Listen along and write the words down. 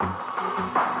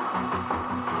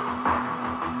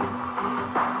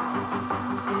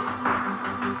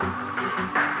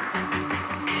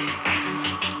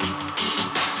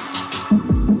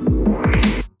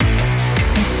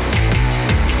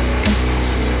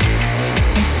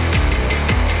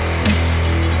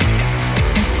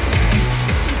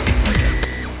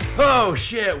Oh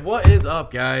shit, what is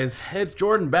up, guys? It's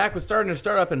Jordan back with Starting to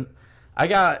Startup, and I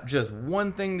got just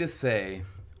one thing to say.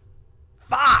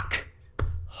 Fuck!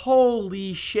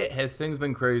 Holy shit, has things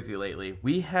been crazy lately.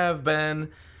 We've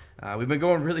been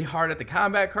going really hard at the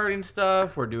combat karting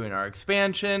stuff. We're doing our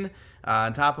expansion.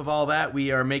 On top of all that,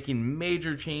 we are making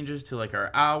major changes to like our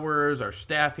hours, our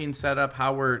staffing setup,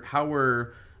 how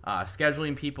we're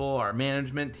scheduling people, our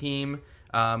management team,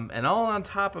 and all on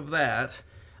top of that,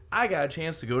 I got a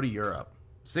chance to go to Europe.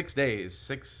 7 days,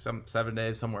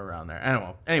 somewhere around there. I don't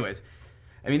know. Anyways,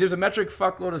 I mean, there's a metric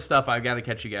fuckload of stuff I've got to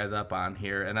catch you guys up on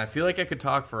here, and I feel like I could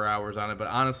talk for hours on it, but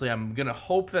honestly, I'm going to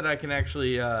hope that I can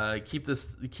actually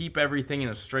keep everything in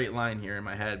a straight line here in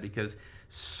my head, because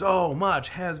so much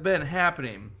has been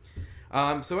happening.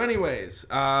 If you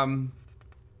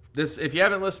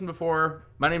haven't listened before,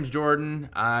 my name's Jordan.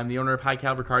 I'm the owner of High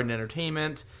Caliber Karting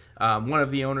Entertainment. One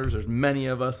of the owners. There's many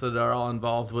of us that are all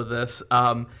involved with this.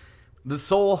 The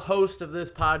sole host of this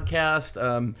podcast,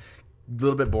 a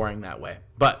little bit boring that way.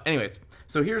 But anyways,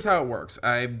 so here's how it works.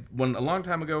 A long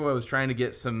time ago, I was trying to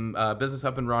get some business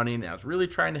up and running, and I was really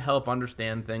trying to help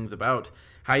understand things about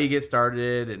how you get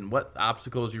started and what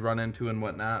obstacles you run into and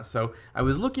whatnot. So I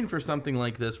was looking for something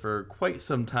like this for quite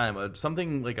some time,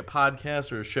 something like a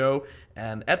podcast or a show,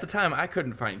 and at the time I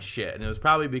couldn't find shit, and it was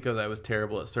probably because I was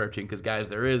terrible at searching, because guys,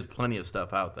 there is plenty of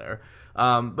stuff out there.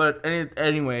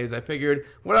 Anyways, I figured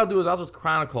what I'll do is I'll just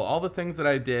chronicle all the things that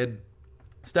I did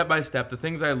step by step, the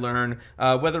things I learned,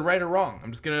 whether right or wrong.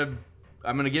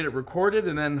 I'm gonna get it recorded,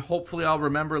 and then hopefully I'll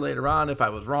remember later on if I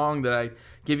was wrong that I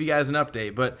give you guys an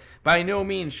update. But by no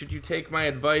means should you take my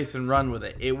advice and run with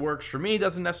it. It works for me,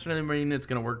 doesn't necessarily mean it's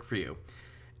gonna work for you.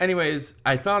 Anyways,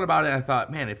 I thought about it, and I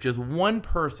thought, man, if just one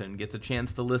person gets a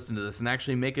chance to listen to this and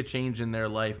actually make a change in their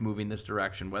life moving this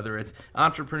direction, whether it's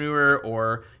entrepreneur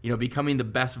or, becoming the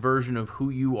best version of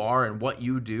who you are and what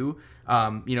you do,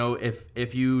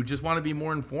 if you just want to be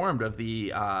more informed of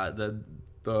the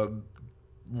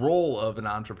role of an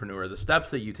entrepreneur, the steps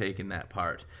that you take in that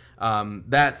part,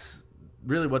 that's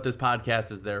really what this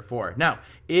podcast is there for. Now,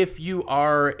 if you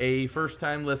are a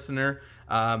first-time listener,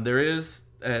 there is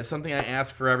something I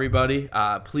ask for everybody.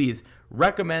 Please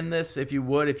recommend this if you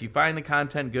would. If you find the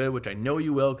content good, which I know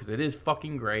you will, because it is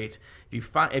fucking great.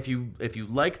 If you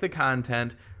like the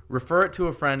content, refer it to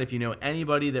a friend if you know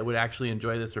anybody that would actually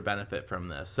enjoy this or benefit from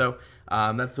this. So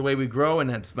that's the way we grow, and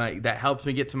that helps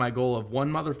me get to my goal of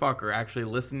one motherfucker actually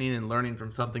listening and learning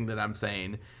from something that I'm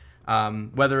saying.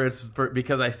 Whether it's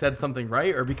because I said something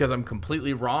right or because I'm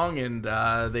completely wrong, and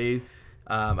I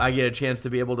get a chance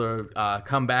to be able to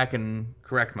come back and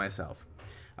correct myself.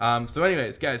 So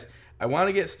anyways, guys, I want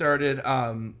to get started.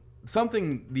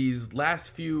 Something these last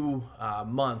few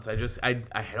months I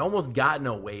had almost gotten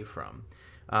away from.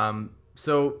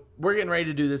 So we're getting ready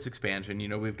to do this expansion.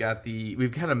 We've got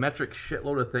a metric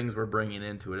shitload of things we're bringing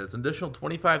into it. It's an additional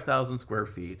 25,000 square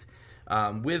feet.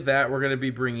 With that, we're going to be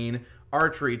bringing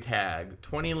archery tag,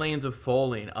 20 lanes of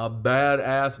foaling, a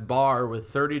badass bar with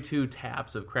 32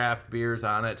 taps of craft beers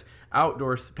on it,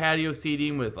 outdoor patio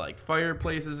seating with like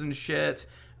fireplaces and shit,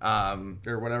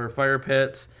 or whatever, fire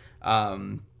pits.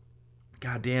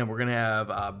 Goddamn, we're going to have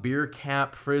a beer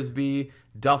cap frisbee,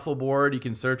 duffel board. You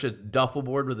can search it, duffel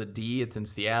board with a D. It's in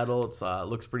Seattle. It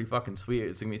looks pretty fucking sweet.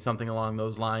 It's going to be something along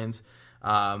those lines.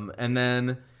 And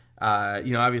then,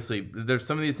 obviously, there's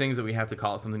some of these things that we have to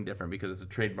call it something different because it's a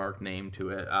trademark name to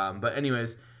it. But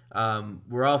anyways,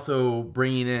 we're also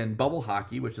bringing in bubble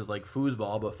hockey, which is like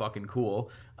foosball, but fucking cool.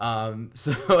 And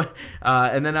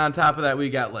then on top of that,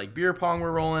 we got like beer pong we're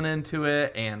rolling into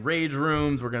it, and rage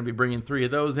rooms. We're going to be bringing 3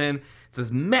 of those in. It's this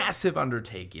massive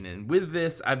undertaking, and with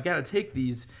this, I've got to take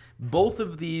both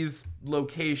of these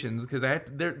locations, because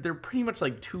they're pretty much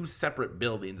like 2 separate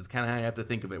buildings. It's kind of how I have to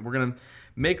think of it. We're going to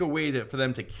make a way for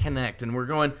them to connect, and we're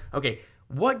going, okay,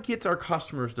 what gets our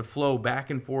customers to flow back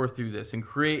and forth through this and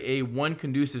create a one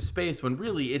conducive space when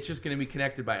really it's just going to be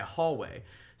connected by a hallway?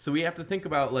 So we have to think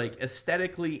about, like,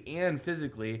 aesthetically and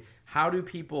physically, how do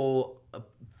people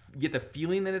get the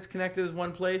feeling that it's connected as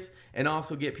one place, and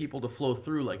also get people to flow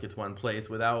through like it's one place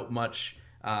without much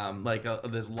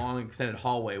this long extended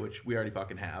hallway, which we already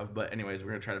fucking have. But anyways, we're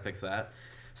gonna try to fix that.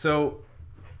 So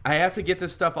I have to get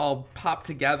this stuff all popped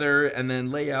together and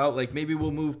then lay out, like, maybe we'll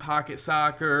move pocket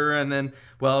soccer, and then,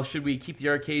 well, should we keep the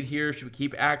arcade here? Should we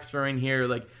keep axe throwing here?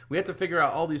 Like, we have to figure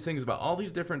out all these things about all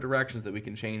these different directions that we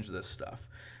can change this stuff.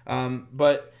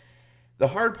 But the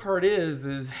hard part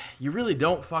is you really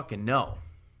don't fucking know.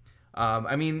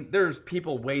 I mean, there's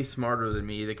people way smarter than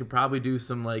me that could probably do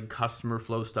some like customer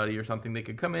flow study or something. They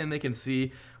could come in, they can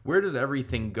see where does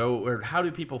everything go, or how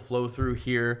do people flow through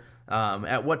here,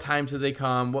 at what times do they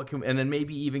come, and then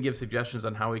maybe even give suggestions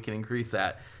on how we can increase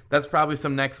that. That's probably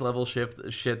some next level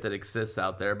shit that exists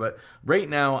out there. But right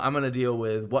now, I'm going to deal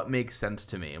with what makes sense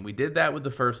to me. And we did that with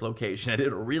the first location. I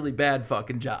did a really bad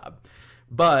fucking job.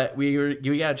 But we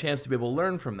got a chance to be able to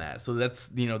learn from that. So that's,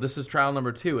 this is trial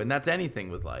number 2. And that's anything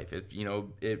with life.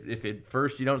 If at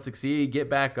first you don't succeed, get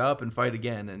back up and fight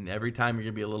again. And every time you're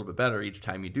going to be a little bit better each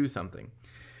time you do something.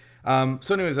 So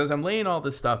anyways, as I'm laying all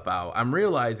this stuff out, I'm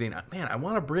realizing, man, I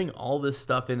want to bring all this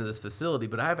stuff into this facility,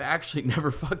 but I've actually never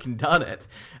fucking done it,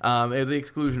 at the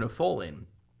exclusion of foaling.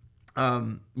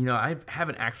 I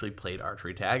haven't actually played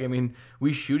archery tag. I mean,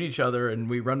 we shoot each other and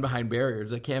we run behind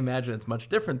barriers. I can't imagine it's much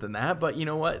different than that, but you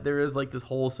know what? There is like this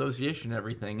whole association and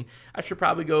everything. I should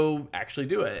probably go actually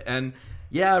do it. And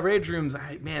yeah, rage rooms,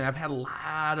 I've had a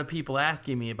lot of people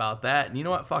asking me about that. And you know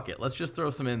what? Fuck it. Let's just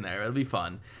throw some in there. It'll be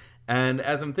fun. And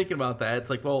as I'm thinking about that, it's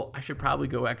like, well, I should probably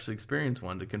go actually experience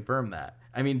one to confirm that.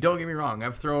 I mean, don't get me wrong.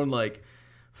 I've thrown like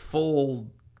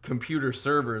full computer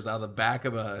servers out of the back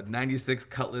of a 96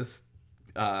 Cutlass,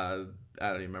 I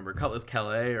don't even remember, Cutlass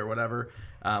Calais or whatever,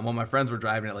 while my friends were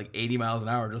driving at like 80 miles an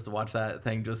hour just to watch that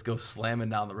thing just go slamming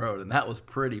down the road. And that was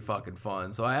pretty fucking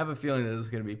fun. So I have a feeling that this is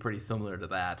going to be pretty similar to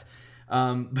that.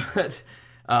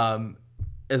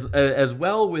 As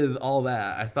well with all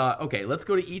that, I thought, okay, let's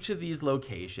go to each of these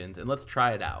locations and let's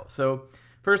try it out. So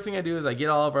first thing I do is I get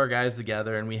all of our guys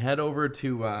together and we head over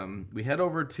to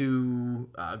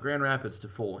Grand Rapids to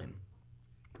foaling.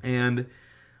 And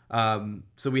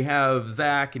so we have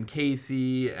Zach and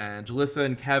Casey and Jalissa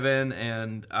and Kevin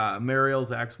and Mariel,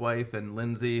 Zach's wife, and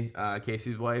Lindsay,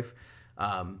 Casey's wife.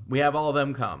 We have all of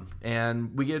them come,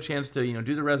 and we get a chance to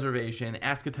do the reservation,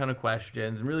 ask a ton of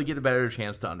questions, and really get a better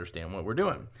chance to understand what we're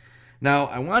doing. Now,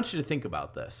 I want you to think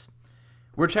about this.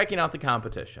 We're checking out the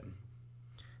competition.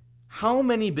 How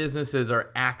many businesses are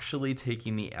actually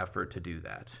taking the effort to do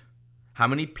that? How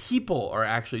many people are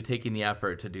actually taking the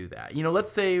effort to do that?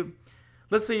 Let's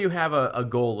say you have a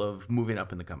goal of moving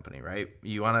up in the company, right?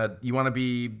 You wanna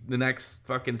be the next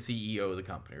fucking CEO of the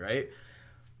company, right?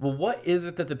 Well, what is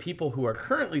it that the people who are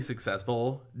currently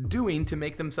successful doing to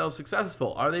make themselves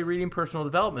successful? Are they reading personal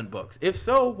development books? If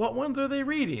so, what ones are they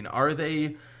reading? Are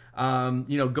they,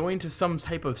 going to some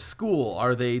type of school?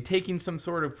 Are they taking some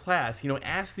sort of class?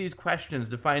 Ask these questions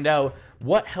to find out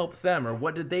what helps them, or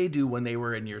what did they do when they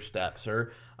were in your steps,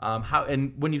 or how.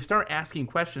 And when you start asking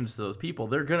questions to those people,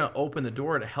 they're going to open the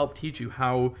door to help teach you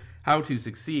how to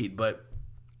succeed. But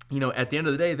at the end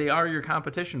of the day, they are your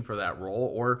competition for that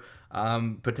role, or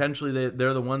potentially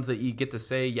they're the ones that you get to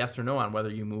say yes or no on whether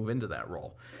you move into that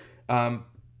role.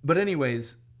 But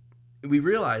anyways, we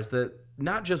realized that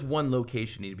not just one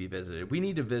location need to be visited. We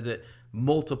need to visit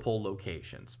multiple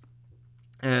locations.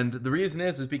 And the reason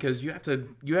is because you have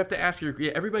to ask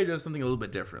everybody does something a little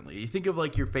bit differently. You think of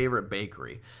like your favorite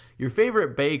bakery. Your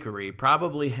favorite bakery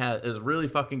probably is really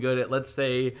fucking good at, let's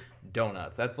say,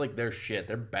 donuts. That's like their shit.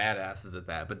 They're badasses at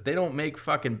that. But they don't make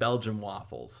fucking Belgian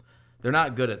waffles. They're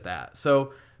not good at that.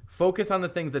 So focus on the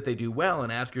things that they do well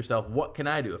and ask yourself, what can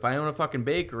I do? If I own a fucking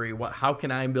bakery, how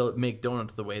can I make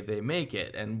donuts the way they make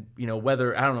it? And,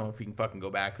 whether, I don't know if you can fucking go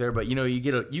back there, but, you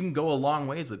can go a long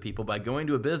ways with people by going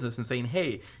to a business and saying,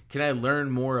 hey, can I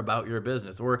learn more about your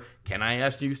business? Or can I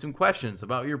ask you some questions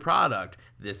about your product?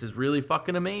 This is really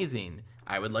fucking amazing.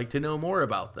 I would like to know more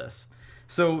about this.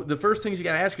 So the first things you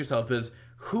got to ask yourself is,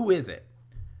 who is it?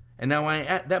 And now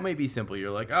that might be simple.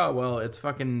 You're like, oh, well, it's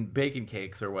fucking Bacon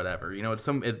Cakes or whatever.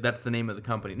 That's the name of the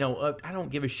company. No, I don't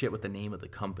give a shit what the name of the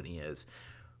company is.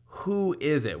 Who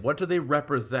is it? What do they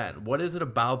represent? What is it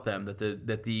about them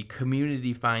that the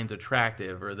community finds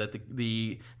attractive, or that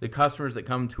the customers that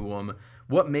come to them,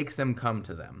 what makes them come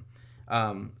to them?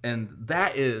 And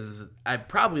that is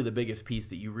probably the biggest piece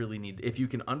that you really need. If you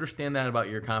can understand that about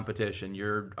your competition,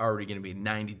 you're already going to be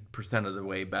 90% of the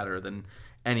way better than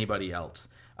anybody else.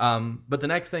 But the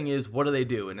next thing is, what do they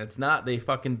do? And it's not they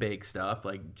fucking bake stuff.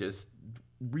 Like, just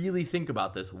really think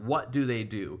about this. What do they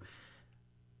do?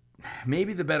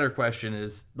 Maybe the better question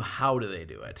is, how do they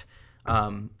do it?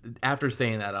 After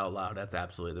saying that out loud, that's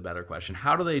absolutely the better question.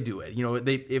 How do they do it?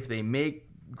 If they make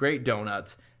great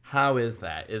donuts, how is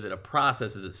that? Is it a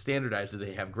process? Is it standardized? Do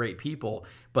they have great people?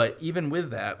 But even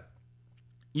with that,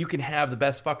 you can have the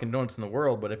best fucking donuts in the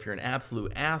world, but if you're an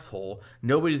absolute asshole,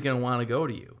 nobody's going to want to go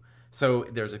to you. So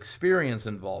there's experience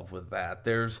involved with that.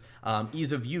 There's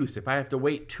ease of use. If I have to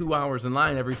wait 2 hours in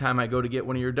line every time I go to get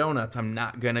one of your donuts, I'm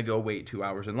not going to go wait 2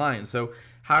 hours in line. So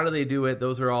how do they do it?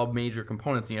 Those are all major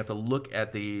components, and you have to look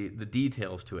at the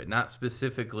details to it, not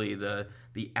specifically the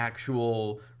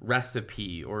actual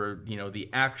recipe or, the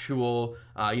actual,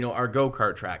 our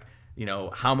go-kart track.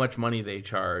 How much money they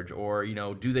charge, or,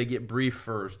 do they get briefed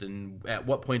first, and at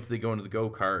what point do they go into the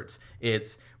go-karts?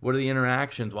 It's what are the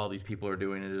interactions while these people are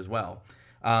doing it as well.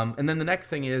 And then the next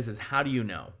thing is how do you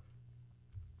know?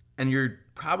 And you're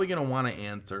probably going to want to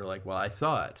answer like, well, I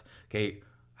saw it. Okay,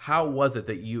 how was it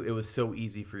that it was so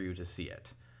easy for you to see it?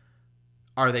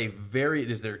 Are they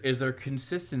is there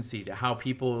consistency to how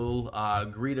people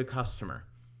greet a customer?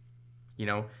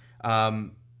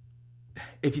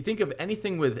 If you think of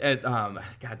anything with,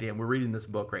 goddamn, we're reading this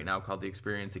book right now called The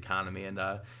Experience Economy, and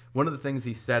one of the things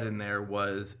he said in there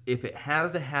was, if it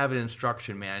has to have an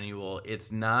instruction manual,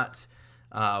 it's not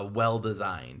well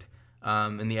designed.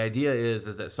 And the idea is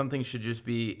that something should just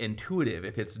be intuitive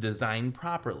if it's designed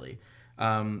properly.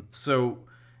 So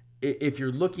if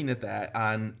you're looking at that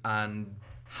on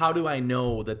how do I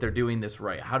know that they're doing this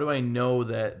right? How do I know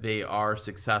that they are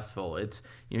successful? It's,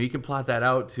 you can plot that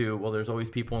out to, well, there's always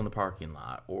people in the parking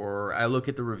lot, or I look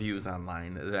at the reviews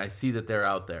online and I see that they're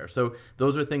out there. So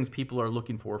those are things people are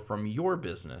looking for from your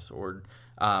business. Or,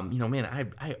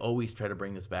 man, I always try to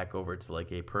bring this back over to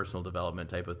like a personal development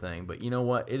type of thing. But you know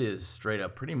what? It is straight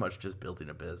up pretty much just building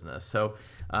a business. So,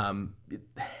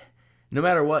 no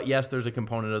matter what, yes, there's a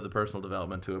component of the personal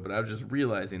development to it, but I was just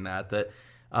realizing that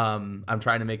I'm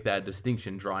trying to make that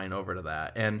distinction, drawing over to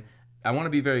that. And I want to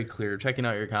be very clear, checking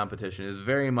out your competition is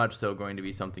very much so going to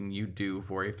be something you do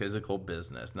for a physical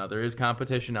business. Now, there is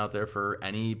competition out there for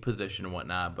any position and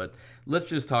whatnot, but let's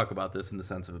just talk about this in the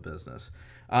sense of a business.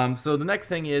 So the next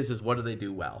thing is what do they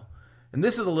do well? And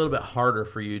this is a little bit harder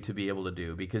for you to be able to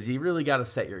do because you really got to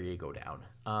set your ego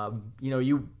down.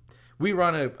 We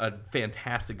run a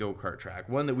fantastic go-kart track,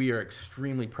 one that we are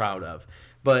extremely proud of,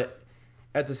 but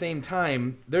at the same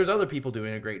time, there's other people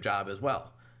doing a great job as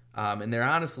well. And they're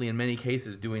honestly, in many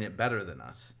cases, doing it better than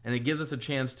us. And it gives us a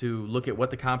chance to look at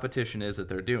what the competition is that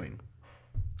they're doing.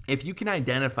 If you can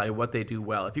identify what they do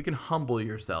well, if you can humble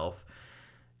yourself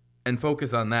and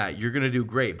focus on that, you're going to do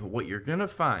great. But what you're going to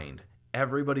find,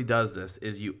 everybody does this,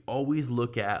 is you always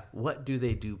look at what do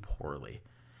they do poorly.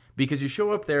 Because you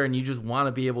show up there and you just want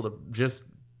to be able to just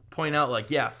point out like,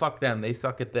 yeah, fuck them, they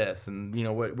suck at this, and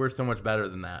we're so much better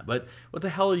than that. But what the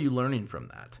hell are you learning from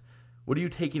that? What are you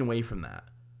taking away from that?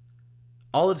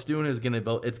 All it's doing is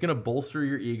it's gonna bolster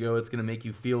your ego. It's gonna make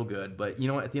you feel good. But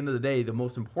at the end of the day, the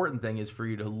most important thing is for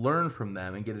you to learn from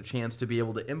them and get a chance to be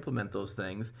able to implement those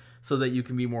things so that you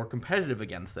can be more competitive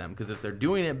against them. Because if they're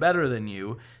doing it better than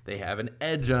you, they have an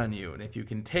edge on you. And if you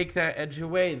can take that edge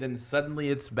away, then suddenly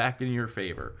it's back in your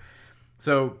favor.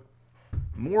 So,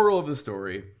 moral of the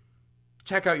story,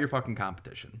 check out your fucking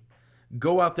competition.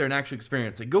 Go out there and actually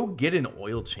experience it. Go get an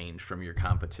oil change from your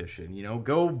competition.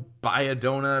 Go buy a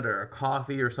donut or a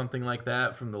coffee or something like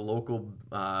that from the local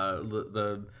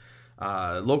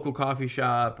local coffee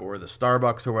shop or the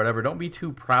Starbucks or whatever. Don't be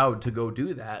too proud to go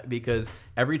do that, because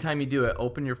every time you do it,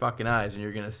 open your fucking eyes and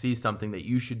you're going to see something that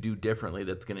you should do differently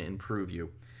that's going to improve you.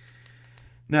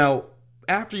 Now,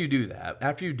 after you do that,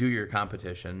 after you do your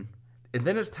competition, and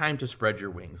then it's time to spread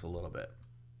your wings a little bit.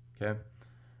 Okay?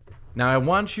 Now, I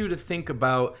want you to think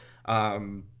about,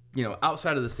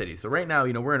 outside of the city. So right now,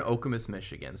 we're in Okemos,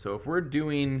 Michigan. So if we're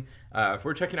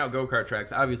checking out go-kart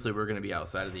tracks, obviously we're going to be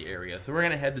outside of the area. So we're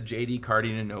going to head to JD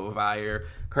Karting in Novi, or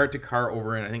Kart to Kart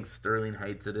over in, I think, Sterling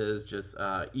Heights it is, just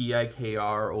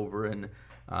EIKR over in,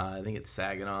 I think it's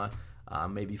Saginaw,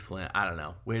 maybe Flint, I don't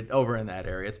know. We're over in that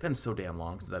area. It's been so damn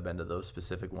long since I've been to those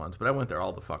specific ones, but I went there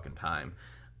all the fucking time.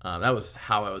 That was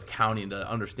how I was counting to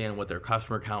understand what their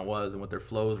customer count was and what their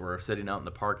flows were, sitting out in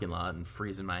the parking lot and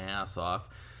freezing my ass off.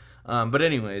 But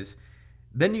anyways,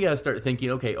 then you got to start thinking,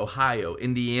 okay, Ohio,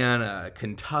 Indiana,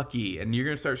 Kentucky, and you're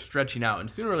going to start stretching out. And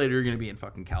sooner or later, you're going to be in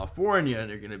fucking California, and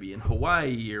you're going to be in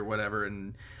Hawaii or whatever.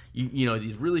 And,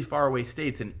 these really far away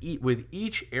states. And with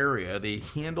each area, they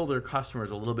handle their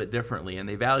customers a little bit differently, and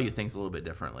they value things a little bit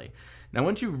differently. Now,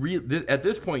 once at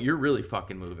this point, you're really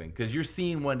fucking moving, because you're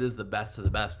seeing what is the best of the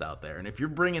best out there. And if you're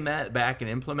bringing that back and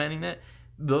implementing it,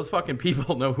 those fucking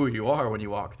people know who you are when you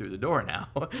walk through the door now,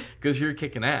 because you're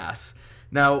kicking ass.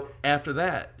 Now, after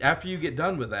that, after you get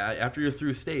done with that, after you're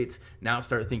through states, now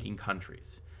start thinking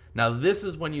countries. Now, this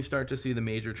is when you start to see the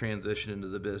major transition into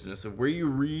the business of where you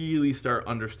really start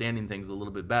understanding things a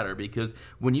little bit better, because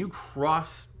when you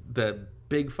cross the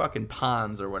big fucking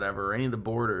ponds or whatever, or any of the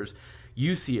borders,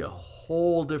 you see a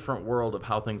whole different world of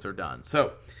how things are done.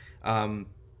 So,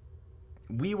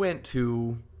 we went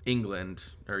to England,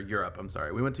 or Europe, I'm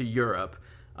sorry. We went to Europe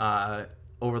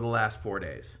over the last 4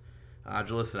 days.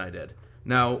 Jalissa and I did.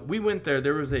 Now, we went there.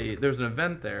 There's an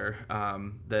event there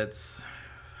that's,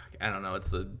 I don't know,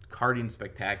 it's the Karting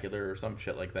Spectacular or some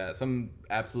shit like that. Some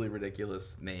absolutely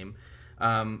ridiculous name.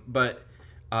 But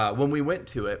when we went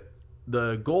to it,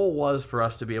 the goal was for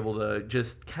us to be able to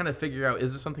just kind of figure out,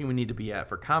 is this something we need to be at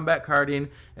for combat karting,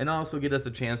 and also get us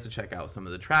a chance to check out some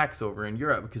of the tracks over in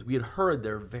Europe, because we had heard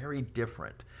they're very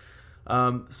different.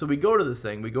 So we go to this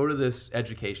thing, we go to this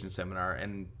education seminar,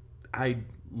 and I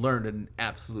learned an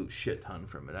absolute shit ton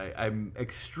from it. I'm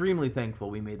extremely thankful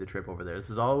we made the trip over there.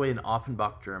 This is all the way in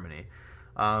Offenbach, Germany.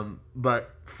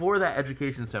 But for that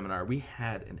education seminar, we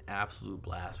had an absolute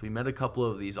blast. We met a couple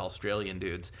of these Australian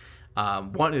dudes.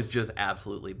 One is just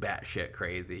absolutely batshit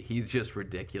crazy. He's just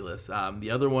ridiculous.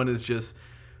 The other one is just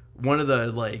one of the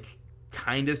like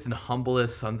kindest and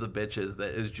humblest sons of bitches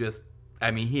that is just,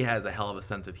 I mean, he has a hell of a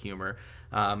sense of humor.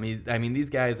 These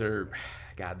guys are,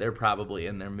 God, they're probably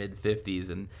in their mid-50s,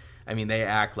 and I mean, they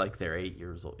act like they're 8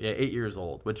 years old. 8 years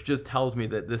old, which just tells me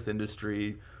that this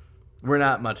industry, we're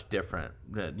not much different.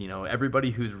 That, you know,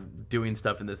 everybody who's doing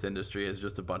stuff in this industry is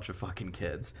just a bunch of fucking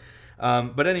kids.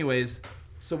 But anyways,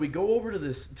 so we go over to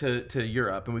this to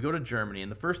Europe, and we go to Germany,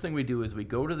 and the first thing we do is we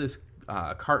go to this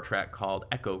kart track called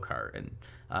Echo Kart, and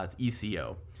it's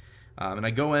ECO. And I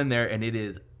go in there, and it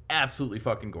is absolutely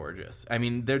fucking gorgeous. I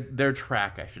mean, their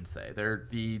track, I should say. They're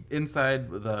the inside,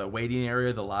 the waiting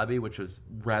area, the lobby, which was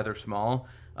rather small,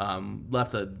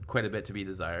 left quite a bit to be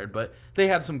desired. But they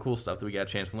had some cool stuff that we got a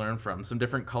chance to learn from. Some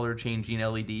different color changing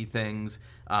LED things.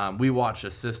 We watched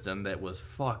a system that was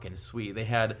fucking sweet.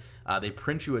 They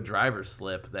print you a driver's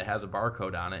slip that has a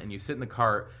barcode on it, and you sit in the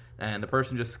cart, and the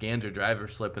person just scans your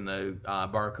driver's slip and the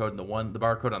barcode, and the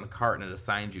barcode on the cart, and it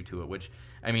assigns you to it, which,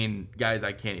 I mean, guys,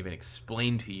 I can't even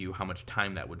explain to you how much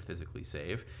time that would physically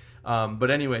save. But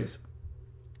anyways,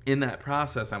 in that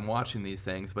process, I'm watching these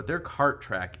things, but their kart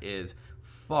track is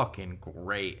fucking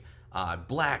great.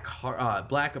 Black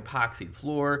epoxy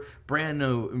floor, brand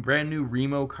new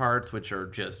Remo karts, which are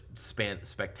just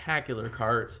spectacular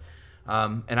karts.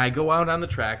 And I go out on the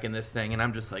track in this thing, and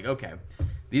I'm just like, okay,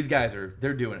 these guys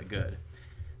they're doing it good.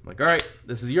 I'm like, all right,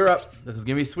 this is Europe. This is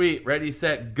going to be sweet. Ready,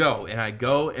 set, go. And I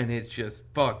go, and it's just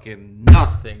fucking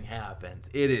nothing happens.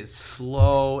 It is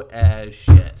slow as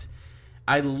shit.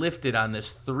 I lifted on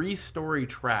this 3-story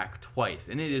track twice,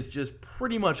 and it is just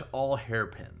pretty much all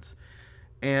hairpins.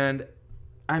 And,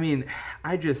 I mean,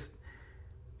 I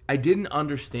didn't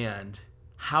understand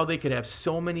how they could have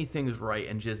so many things right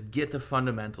and just get the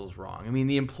fundamentals wrong. I mean,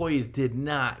 the employees did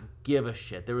not give a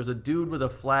shit. There was a dude with a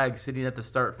flag sitting at the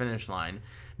start-finish line.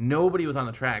 Nobody was on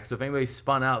the track, so if anybody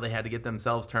spun out, they had to get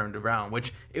themselves turned around,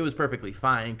 which it was perfectly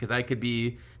fine, because they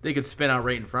could spin out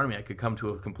right in front of me. I could come to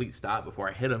a complete stop before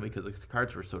I hit them because the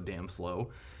carts were so damn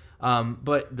slow.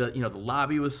 But the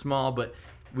lobby was small, but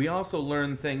we also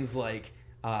learned things like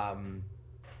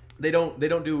they don't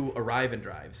do arrive and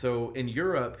drive. So in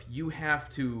Europe, you have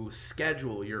to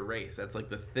schedule your race. That's like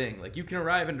the thing. Like, you can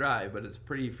arrive and drive, but it's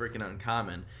pretty freaking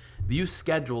uncommon. You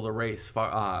schedule the race,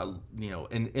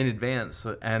 in advance,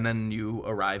 and then you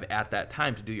arrive at that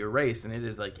time to do your race, and it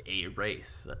is like a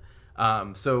race.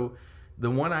 So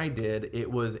the one I did,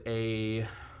 it was I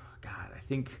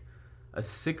think a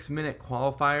 6-minute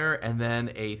qualifier and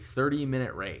then a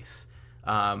 30-minute race.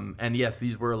 And yes,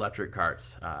 these were electric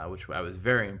karts, which I was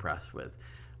very impressed with.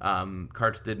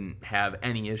 Karts didn't have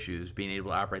any issues being able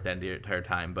to operate that entire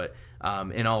time, but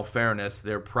in all fairness,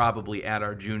 they're probably at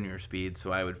our junior speed,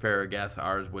 so I would fair guess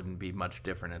ours wouldn't be much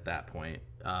different at that point.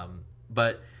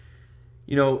 But,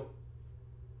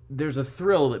 there's a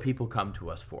thrill that people come to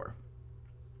us for.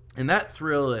 And that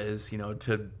thrill is,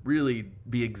 to really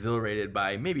be exhilarated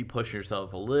by maybe pushing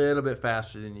yourself a little bit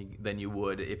faster than you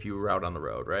would if you were out on the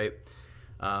road, right?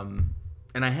 And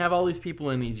I have all these people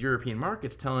in these European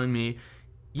markets telling me,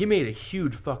 you made a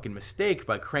huge fucking mistake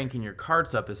by cranking your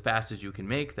karts up as fast as you can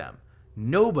make them.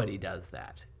 Nobody does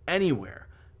that anywhere.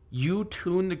 You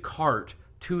tune the cart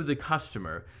to the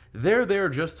customer. They're there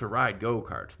just to ride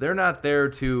go-karts. They're not there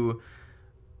to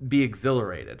be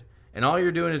exhilarated. And all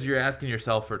you're doing is you're asking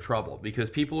yourself for trouble, because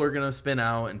people are going to spin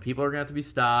out and people are going to have to be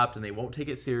stopped and they won't take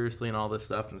it seriously and all this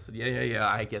stuff. And I said, yeah,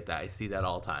 I get that. I see that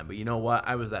all the time. But you know what?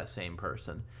 I was that same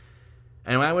person.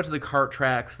 And when I went to the kart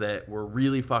tracks that were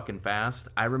really fucking fast,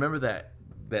 I remember that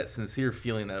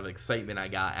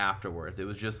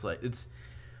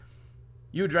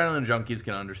You adrenaline junkies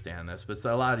can understand this, but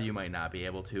a lot of you might not be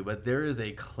able to. But there is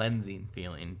a cleansing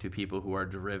feeling to people who are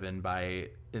driven by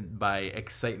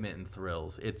excitement and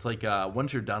thrills. It's like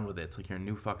once you're done with it, it's like you're a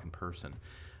new fucking person.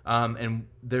 And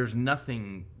there's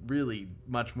nothing really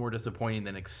much more disappointing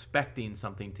than expecting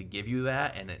something to give you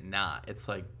that and it not. It's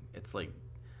like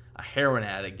a heroin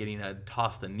addict getting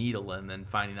tossed a needle and then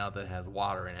finding out that it has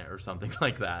water in it or something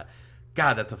like that.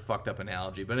 God, that's a fucked up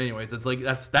analogy. But anyways, it's like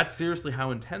that's seriously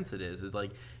how intense it is. It's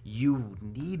like you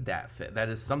need that fit. That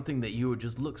is something that you would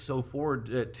just look so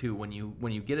forward to when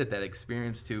you get it, that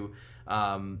experience to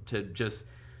just,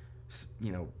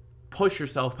 you know, push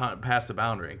yourself past a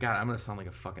boundary. God, I'm gonna sound like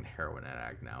a fucking heroin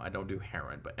addict now. I don't do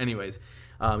heroin, but anyways,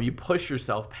 you push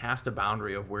yourself past a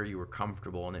boundary of where you were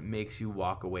comfortable, and it makes you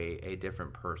walk away a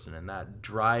different person. And that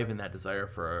drive and that desire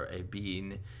for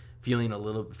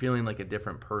feeling like a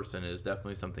different person is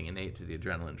definitely something innate to the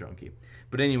adrenaline junkie.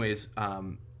 But anyways,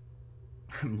 I'm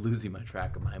losing my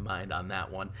track of my mind on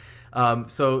that one.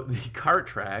 So the cart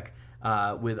track,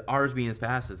 with ours being as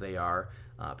fast as they are,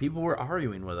 people were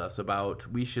arguing with us about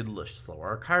we should slow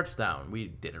our carts down. We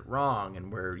did it wrong,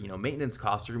 and maintenance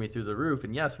costs are going to be through the roof.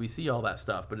 And yes, we see all that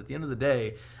stuff. But at the end of the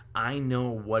day, I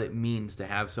know what it means to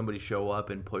have somebody show up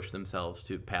and push themselves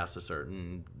to past a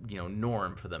certain,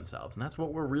 norm for themselves. And that's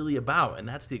what we're really about. And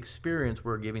that's the experience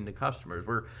we're giving to customers.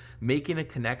 We're making a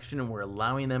connection, and we're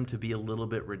allowing them to be a little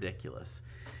bit ridiculous.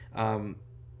 And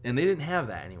they didn't have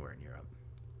that anywhere in Europe.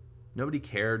 Nobody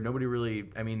cared. Nobody really,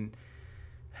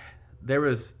 there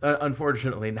was,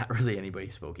 unfortunately, not really anybody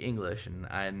who spoke English,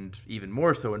 and even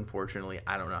more so, unfortunately,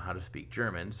 I don't know how to speak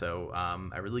German, so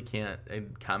I really can't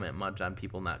comment much on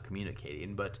people not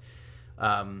communicating, but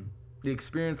the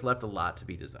experience left a lot to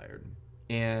be desired.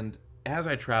 And as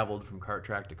I traveled from cart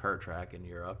track to cart track in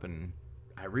Europe, and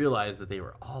I realized that they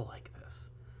were all like this.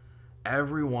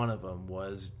 Every one of them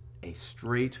was a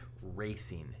straight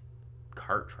racing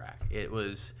cart track. It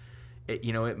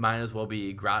might as well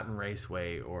be Groton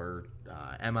Raceway or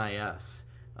MIS.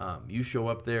 You show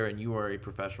up there and you are a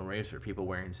professional racer. People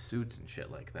wearing suits and shit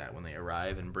like that when they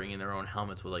arrive and bringing their own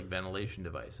helmets with like ventilation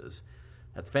devices.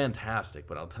 That's fantastic,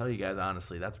 but I'll tell you guys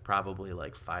honestly, that's probably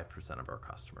like 5% of our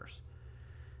customers.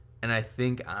 And I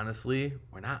think honestly,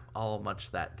 we're not all much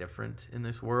that different in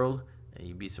this world. And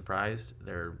you'd be surprised.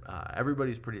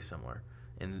 Everybody's pretty similar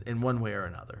in one way or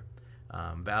another.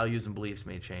 Values and beliefs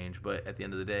may change, but at the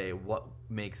end of the day, what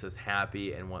makes us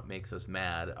happy and what makes us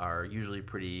mad are usually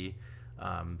pretty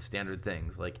standard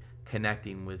things, like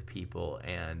connecting with people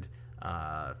and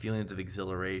feelings of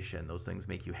exhilaration. Those things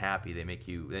make you happy. They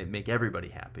make everybody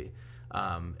happy.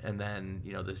 And then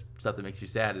the stuff that makes you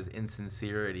sad is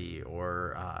insincerity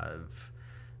or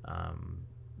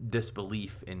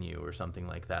disbelief in you or something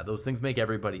like that. Those things make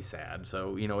everybody sad.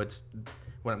 So it's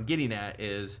what I'm getting at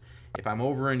is, if I'm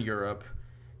over in Europe,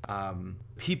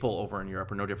 people over in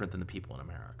Europe are no different than the people in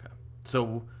America.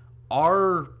 So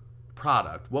our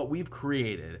product, what we've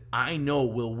created, I know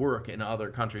will work in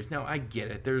other countries. Now, I get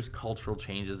it. There's cultural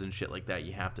changes and shit like that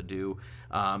you have to do.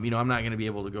 I'm not going to be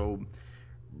able to go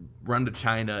run to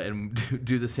China and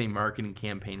do the same marketing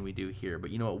campaign we do here.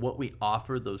 But what we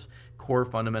offer, those core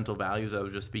fundamental values I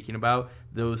was just speaking about,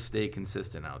 those stay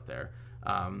consistent out there.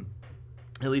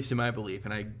 At least in my belief,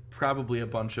 and probably a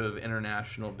bunch of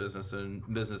international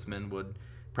businessmen would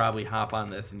probably hop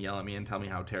on this and yell at me and tell me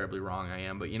how terribly wrong I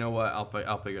am. But you know what?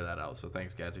 I'll figure that out. So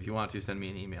thanks, guys. If you want to, send me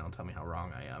an email and tell me how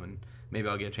wrong I am, and maybe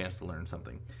I'll get a chance to learn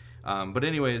something. But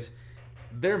anyways,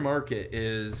 their market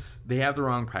they have the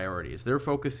wrong priorities. They're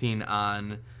focusing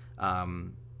on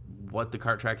what the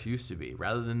cart tracks used to be,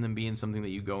 rather than them being something that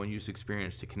you go and use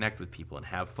experience to connect with people and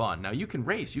have fun. Now, you can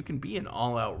race. You can be an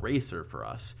all-out racer for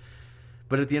us.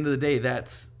 But at the end of the day,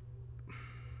 that's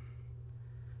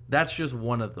just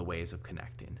one of the ways of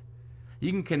connecting.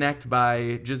 You can connect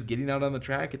by just getting out on the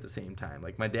track at the same time.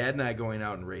 Like my dad and I going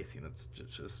out and racing, it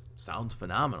just sounds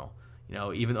phenomenal.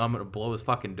 Even though I'm going to blow his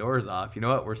fucking doors off, you know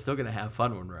what? We're still going to have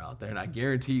fun when we're out there. And I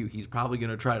guarantee you he's probably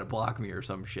going to try to block me or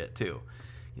some shit too.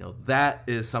 That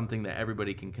is something that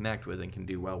everybody can connect with and can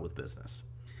do well with business.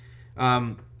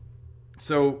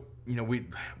 So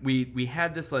we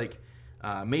had this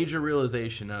major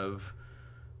realization of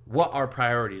what our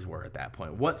priorities were at that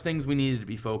point, what things we needed to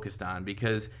be focused on,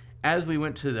 because as we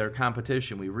went to their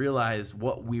competition, we realized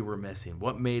what we were missing,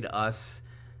 what made us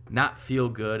not feel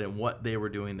good, and what they were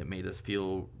doing that made us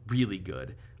feel really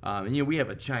good. And we have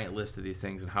a giant list of these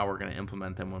things and how we're going to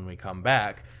implement them when we come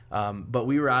back. But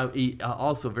we were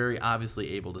also very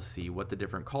obviously able to see what the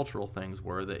different cultural things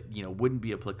were that wouldn't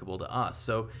be applicable to us.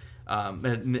 So,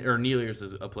 or nearly as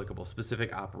applicable,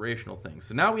 specific operational things.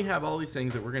 So now we have all these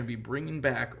things that we're going to be bringing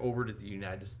back over to the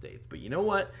United States. But you know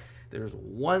what? There's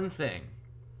one thing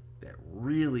that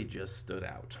really just stood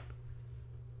out.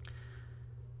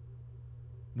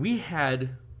 We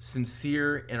had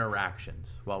sincere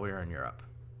interactions while we were in Europe.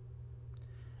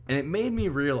 And it made me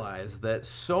realize that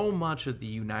so much of the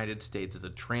United States is a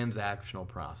transactional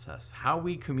process. How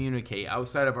we communicate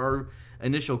outside of our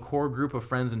initial core group of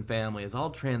friends and family is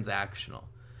all transactional.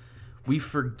 We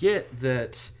forget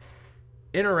that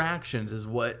interactions is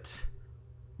what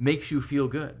makes you feel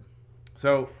good.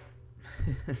 So,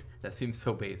 that seems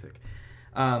so basic.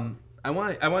 I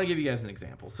want to give you guys an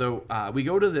example. So we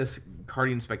go to this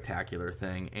karting spectacular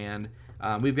thing, and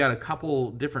we've got a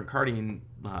couple different karting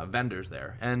vendors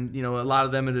there, and a lot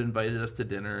of them had invited us to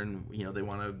dinner, and they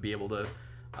want to be able to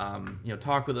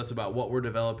talk with us about what we're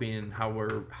developing and how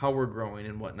we're growing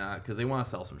and whatnot, because they want to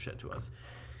sell some shit to us.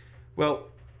 Well,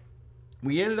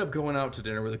 we ended up going out to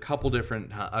dinner with a couple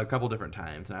different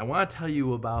times, and I want to tell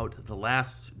you about the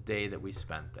last day that we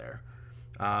spent there.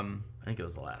 I think it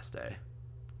was the last day.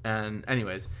 And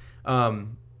anyways,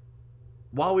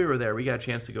 while we were there, we got a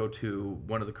chance to go to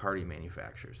one of the karting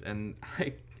manufacturers. And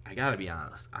I got to be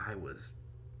honest, I was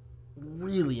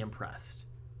really impressed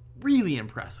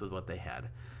with what they had.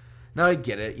 Now, I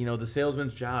get it. The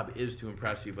salesman's job is to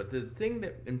impress you. But the thing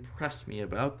that impressed me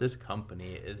about this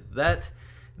company is that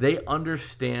they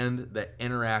understand that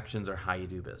interactions are how you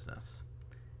do business.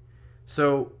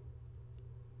 So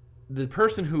the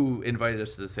person who invited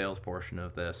us to the sales portion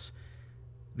of this,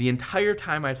 the entire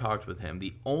time I talked with him,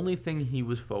 the only thing he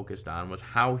was focused on was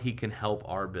how he can help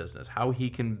our business, how he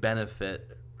can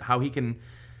benefit, how he can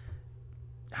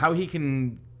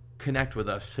connect with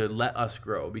us to let us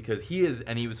grow. Because he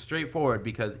was straightforward,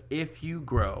 because if you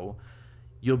grow,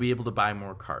 you'll be able to buy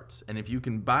more carts. And if you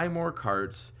can buy more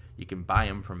carts, you can buy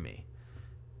them from me.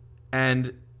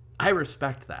 And I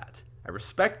respect that. I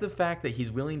respect the fact that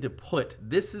he's willing to put,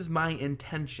 this is my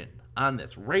intention on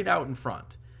this, right out in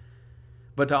front.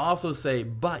 But to also say,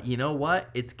 but you know what?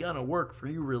 It's going to work for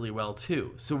you really well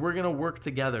too. So we're going to work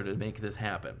together to make this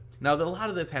happen. Now, a lot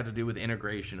of this had to do with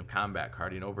integration of combat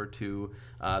karting over to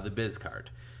the BizKart.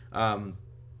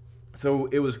 So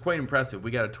it was quite impressive.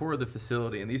 We got a tour of the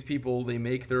facility, and these people, they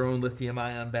make their own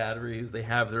lithium-ion batteries. They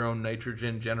have their own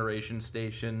nitrogen generation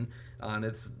station, and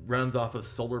it runs off of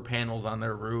solar panels on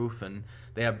their roof, and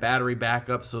they have battery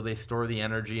backup, so they store the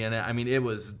energy in it. I mean, it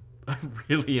was a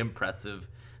really impressive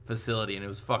facility, and it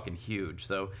was fucking huge.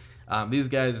 So these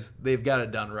guys, they've got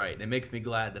it done right. It makes me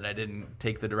glad that I didn't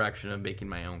take the direction of making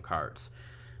my own carts.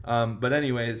 But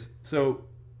anyways, so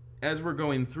as we're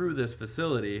going through this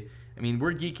facility, I mean,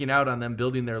 we're geeking out on them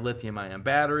building their lithium-ion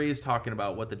batteries, talking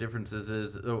about what the differences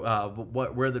is,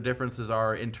 where the differences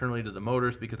are internally to the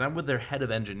motors, because I'm with their head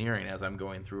of engineering as I'm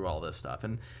going through all this stuff.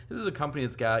 And this is a company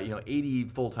that's got 80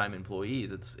 full-time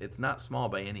employees. It's not small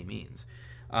by any means.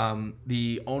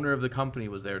 The owner of the company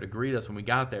was there to greet us when we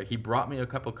got there. He brought me a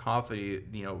cup of coffee,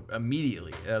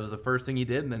 immediately. That was the first thing he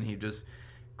did, and then he just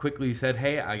quickly said,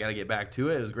 "Hey, I got to get back to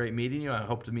it. It was great meeting you. I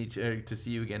hope to see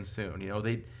you again soon."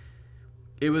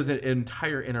 It was an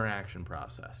entire interaction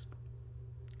process,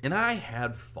 and I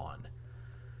had fun.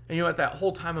 And at that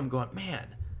whole time, I'm going,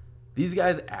 man, these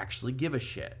guys actually give a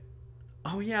shit.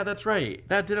 Oh, yeah, that's right.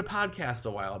 That did a podcast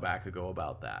a while back ago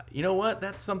about that. You know what?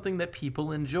 That's something that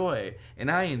people enjoy,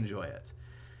 and I enjoy it.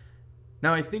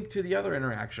 Now, I think to the other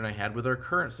interaction I had with our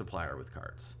current supplier with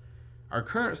carts. Our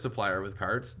current supplier with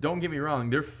carts, don't get me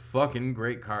wrong, they're fucking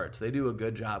great carts. They do a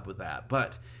good job with that.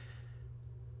 But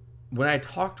when I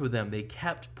talked with them, they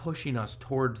kept pushing us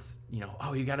towards,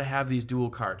 oh, you got to have these dual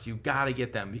carts. You've got to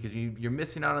get them because you're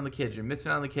missing out on the kids. You're missing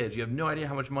out on the kids. You have no idea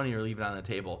how much money you're leaving on the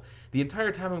table. The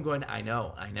entire time I'm going, I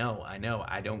know.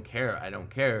 I don't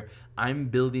care. I'm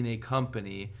building a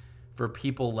company for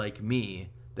people like me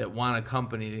that want a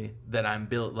company that I'm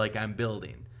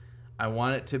building. I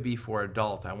want it to be for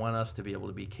adults. I want us to be able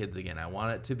to be kids again. I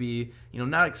want it to be,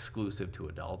 not exclusive to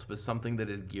adults, but something that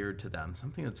is geared to them.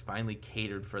 Something that's finally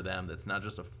catered for them. That's not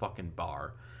just a fucking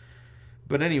bar.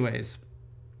 But anyways,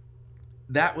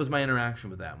 that was my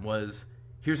interaction with them, was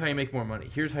here's how you make more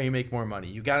money. Here's how you make more money.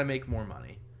 You got to make more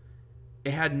money.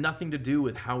 It had nothing to do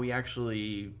with how we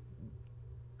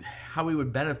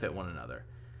would benefit one another.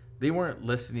 They weren't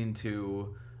listening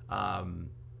to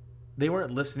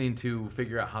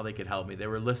figure out how they could help me. They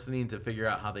were listening to figure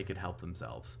out how they could help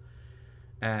themselves.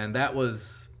 And that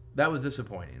was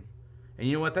disappointing. And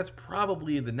you know what? That's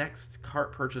probably the next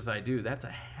cart purchase I do. That's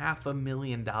a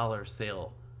 $500,000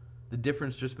 sale. The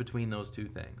difference just between those two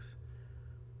things.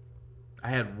 I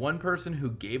had one person who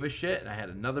gave a shit, and I had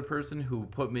another person who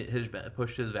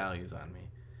pushed his values on me.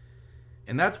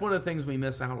 And that's one of the things we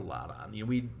miss out a lot on. You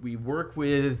know, we work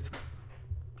with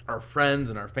our friends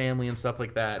and our family and stuff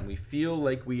like that, and we feel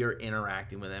like we are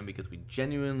interacting with them because we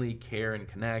genuinely care and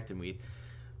connect, and we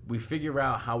figure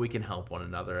out how we can help one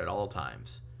another at all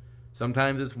times.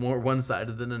 Sometimes it's more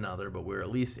one-sided than another, but we're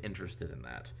at least interested in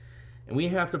that. And we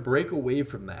have to break away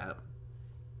from that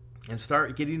and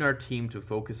start getting our team to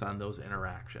focus on those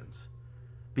interactions,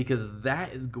 because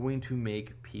that is going to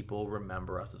make people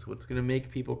remember us. It's what's going to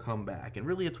make people come back. And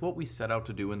really, it's what we set out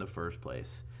to do in the first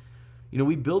place. You know,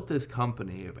 we built this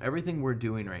company. Of everything we're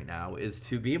doing right now is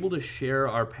to be able to share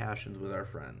our passions with our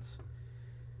friends.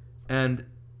 And,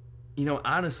 you know,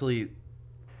 honestly,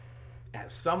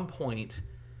 at some point,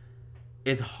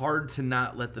 it's hard to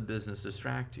not let the business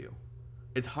distract you.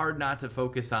 It's hard not to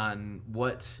focus on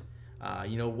what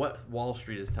Wall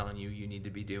Street is telling you need to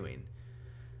be doing.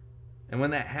 And when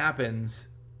that happens,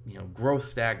 you know, growth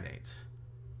stagnates.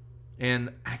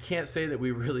 And I can't say that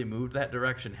we really moved that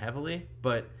direction heavily,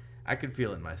 but I could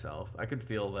feel it myself. I could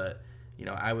feel that, you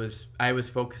know, I was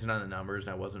focusing on the numbers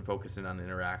and I wasn't focusing on the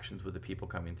interactions with the people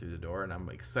coming through the door. And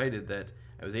I'm excited that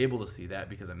I was able to see that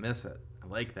because I miss it. I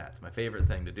like that. It's my favorite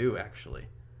thing to do, actually.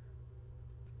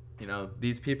 You know,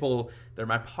 these people, they're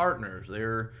my partners.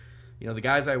 They're, you know, the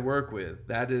guys I work with.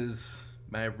 That is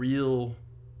my real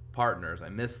partners. I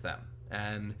miss them.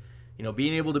 And, you know,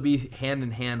 being able to be hand in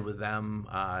hand with them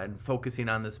and focusing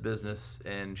on this business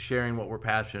and sharing what we're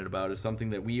passionate about is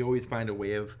something that we always find a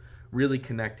way of really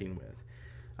connecting with.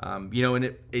 You know,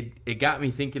 and it got me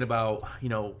thinking about, you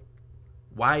know,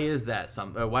 why is that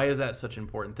such an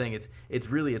important thing? It's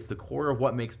really the core of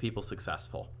what makes people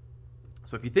successful.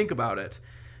 So if you think about it,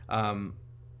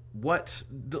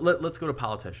 let's go to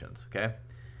politicians, okay?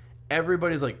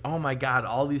 Everybody's like, oh my God,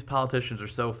 all these politicians are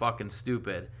so fucking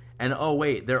stupid. And oh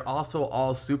wait, they're also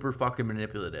all super fucking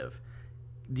manipulative.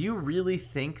 Do you really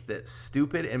think that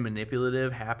stupid and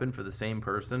manipulative happen for the same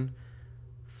person?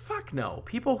 Fuck no.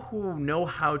 People who know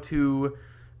how to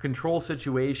control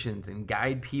situations and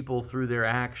guide people through their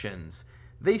actions,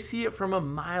 they see it from a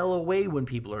mile away when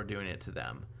people are doing it to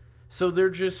them. So they're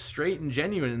just straight and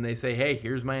genuine, and they say, hey,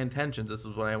 here's my intentions. This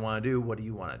is what I want to do. What do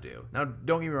you want to do? Now,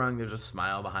 don't get me wrong. There's a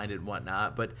smile behind it and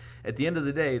whatnot. But at the end of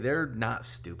the day, they're not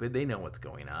stupid. They know what's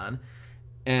going on.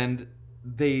 And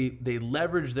they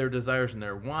leverage their desires and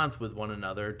their wants with one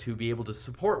another to be able to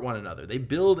support one another. They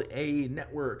build a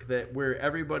network where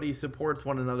everybody supports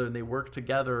one another and they work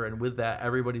together, and with that,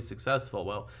 everybody's successful.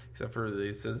 Well, except for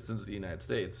the citizens of the United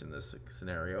States in this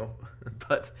scenario.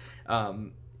 But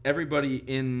everybody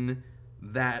in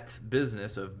that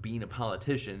business of being a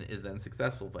politician is then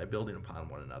successful by building upon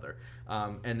one another.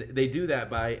 And they do that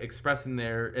by expressing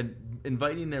and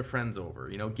inviting their friends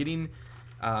over, you know, getting,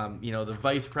 the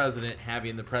vice president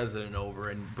having the president over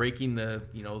and breaking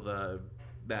that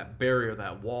barrier,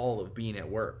 that wall of being at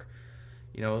work.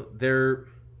 You know,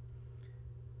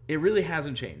 it really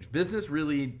hasn't changed. Business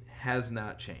really has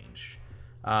not changed.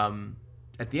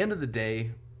 At the end of the day,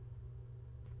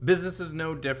 business is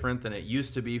no different than it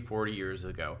used to be 40 years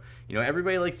ago. You know,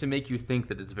 everybody likes to make you think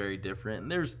that it's very different,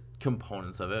 and there's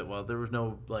components of it. Well, there was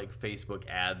no, like, Facebook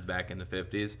ads back in the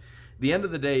 50s. The end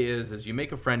of the day is you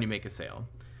make a friend, you make a sale.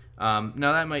 Now,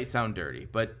 that might sound dirty,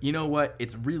 but you know what?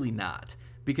 It's really not.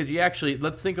 Because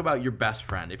let's think about your best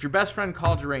friend. If your best friend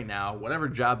called you right now, whatever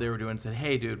job they were doing, said,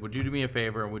 hey, dude, would you do me a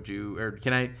favor?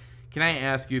 Can I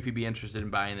ask you if you'd be interested in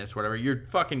buying this, whatever? Your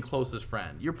fucking closest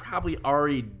friend. You're probably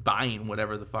already buying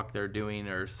whatever the fuck they're doing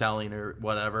or selling or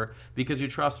whatever because you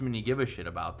trust them and you give a shit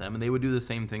about them, and they would do the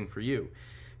same thing for you.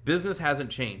 Business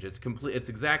hasn't changed. It's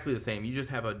exactly the same. You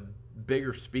just have a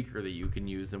bigger speaker that you can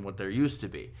use than what there used to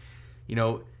be. You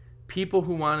know, people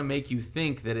who want to make you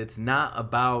think that it's not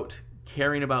about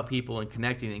caring about people and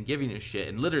connecting and giving a shit,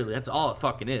 and literally that's all it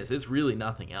fucking is. It's really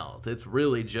nothing else. It's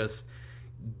really just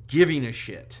giving a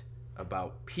shit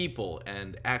about people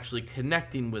and actually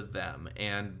connecting with them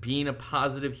and being a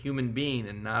positive human being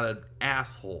and not an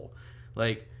asshole.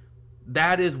 Like,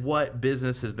 that is what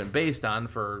business has been based on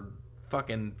for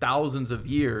fucking thousands of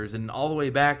years, and all the way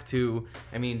back to,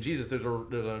 I mean, Jesus.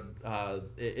 Literally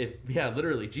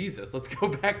Jesus. Let's go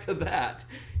back to that.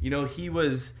 You know, he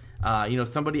was,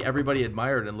 somebody everybody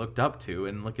admired and looked up to,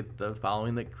 and look at the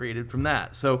following that created from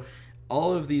that. So,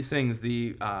 all of these things,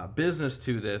 the business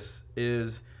to this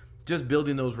is just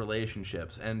building those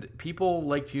relationships. And people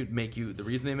like to the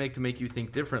reason they make you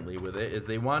think differently with it is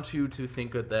they want you to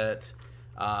think that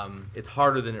it's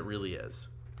harder than it really is.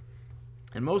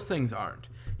 And most things aren't.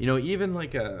 Even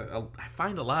like I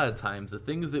find a lot of times the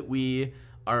things that we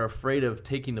are afraid of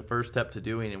taking the first step to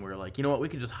doing, and we're like, you know what, we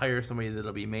could just hire somebody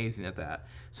that'll be amazing at that.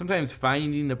 Sometimes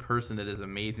finding the person that is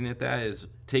amazing at that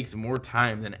takes more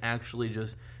time than actually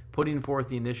just putting forth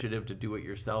the initiative to do it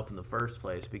yourself in the first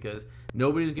place, because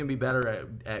nobody's going to be better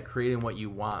at creating what you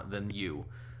want than you.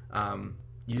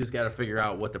 You just got to figure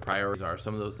out what the priorities are.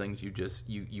 Some of those things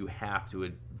you have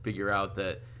to figure out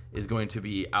that is going to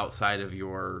be outside of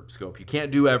your scope. You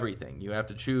can't do everything. You have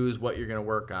to choose what you're going to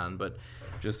work on, but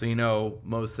just so you know,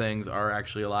 most things are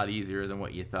actually a lot easier than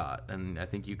what you thought, and I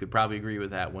think you could probably agree with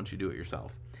that once you do it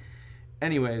yourself.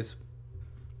 Anyways,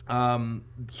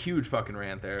 huge fucking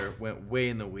rant there. Went way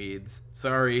in the weeds.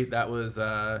 Sorry, that was,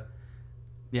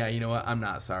 yeah, you know what? I'm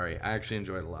not sorry. I actually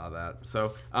enjoyed a lot of that.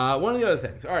 So, one of the other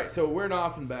things. All right, so we're in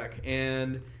Offenbach,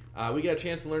 and we got a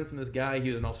chance to learn from this guy.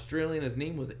 He was an Australian. His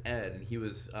name was Ed, and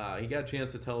he got a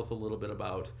chance to tell us a little bit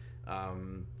about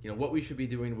what we should be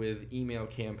doing with email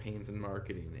campaigns and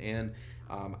marketing. And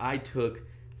I took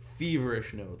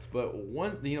feverish notes, but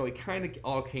it kind of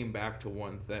all came back to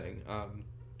one thing.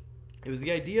 It was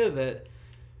the idea that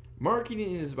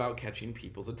marketing is about catching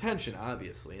people's attention,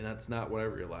 obviously, and that's not what I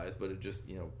realized, but it just,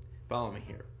 follow me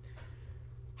here.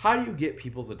 How do you get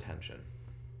people's attention?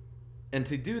 And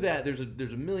to do that, there's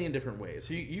a million different ways.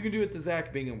 So you can do it the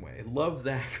Zach Bingham way. I love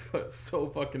Zach so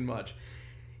fucking much.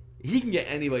 He can get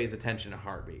anybody's attention in a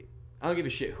heartbeat. I don't give a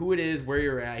shit who it is, where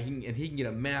you're at, he can get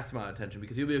a mass amount of attention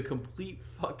because he'll be a complete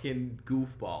fucking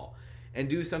goofball and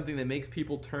do something that makes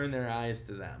people turn their eyes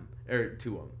to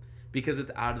him because it's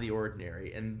out of the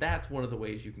ordinary. And that's one of the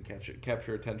ways you can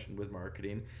capture attention with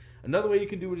marketing. Another way you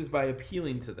can do it is by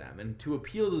appealing to them. And to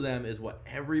appeal to them is what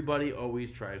everybody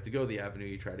always tries to go, the avenue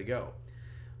you try to go.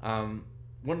 One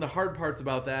of the hard parts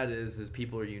about that is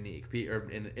people are unique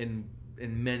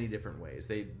in many different ways.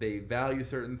 They value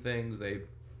certain things. They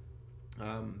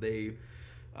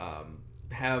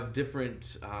have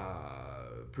different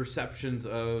perceptions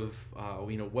of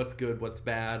what's good, what's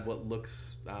bad, what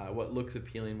looks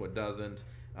appealing, what doesn't.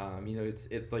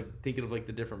 It's like thinking of like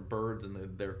the different birds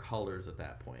and their colors at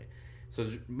that point. So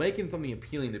making something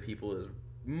appealing to people is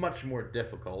much more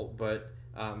difficult, but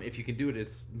if you can do it,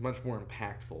 it's much more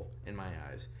impactful in my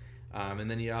eyes.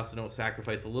 And then you also don't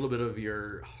sacrifice a little bit of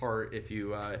your heart if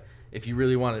you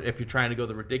really want it. If you're trying to go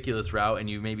the ridiculous route and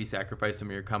you maybe sacrifice some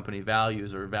of your company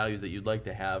values or values that you'd like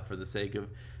to have for the sake of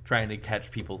trying to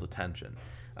catch people's attention.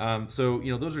 So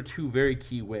those are two very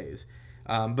key ways.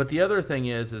 But the other thing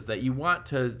is that you want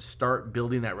to start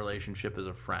building that relationship as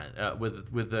a friend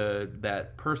with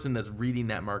that person that's reading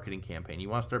that marketing campaign. You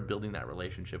want to start building that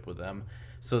relationship with them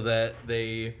so that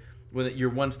you're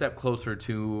one step closer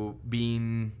to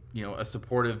being, a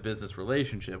supportive business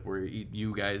relationship where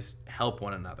you guys help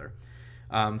one another.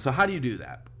 So how do you do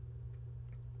that?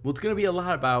 Well, it's going to be a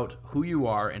lot about who you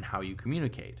are and how you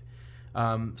communicate.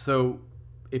 So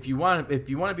if you want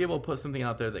to be able to put something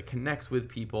out there that connects with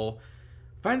people,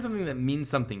 find something that means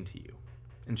something to you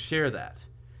and share that.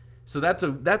 So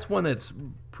that's one that's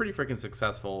pretty freaking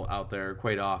successful out there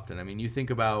quite often. I mean, you think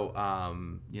about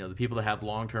the people that have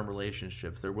long-term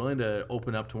relationships. They're willing to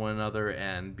open up to one another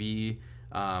and be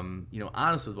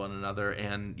honest with one another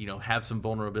and have some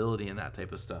vulnerability and that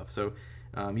type of stuff. So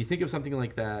you think of something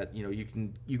like that. You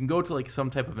can go to like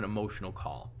some type of an emotional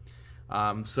call.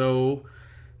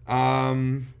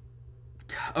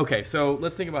 Okay, so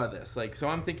let's think about this. So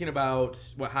I'm thinking about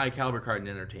what High Caliber Card and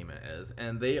Entertainment is,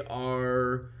 and they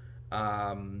are,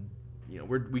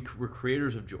 we're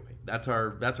creators of joy. That's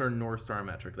our North Star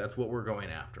metric. That's what we're going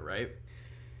after, right?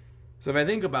 So if I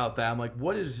think about that, I'm like,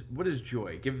 what is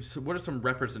joy? What are some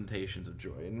representations of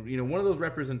joy? And one of those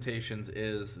representations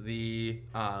is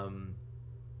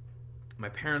my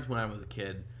parents when I was a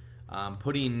kid,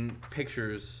 putting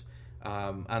pictures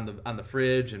on the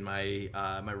fridge and my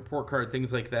report card,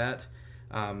 things like that.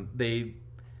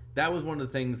 That was one of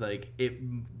the things,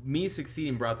 me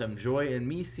succeeding brought them joy, and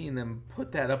me seeing them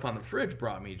put that up on the fridge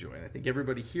brought me joy. And I think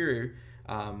everybody here,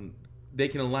 they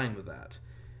can align with that.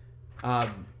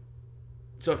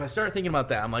 So if I start thinking about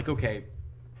that, I'm like, okay,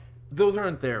 those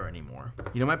aren't there anymore.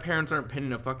 My parents aren't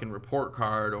pinning a fucking report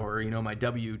card or, my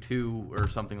W-2 or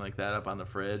something like that up on the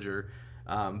fridge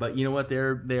but you know what?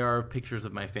 They are pictures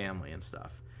of my family and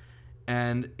stuff.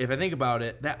 And if I think about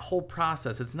it, that whole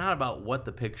process, it's not about what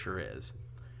the picture is.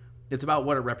 It's about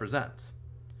what it represents.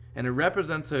 And it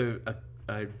represents a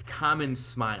common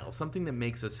smile, something that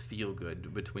makes us feel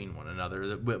good between one another,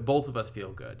 that both of us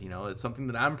feel good. It's something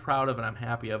that I'm proud of and I'm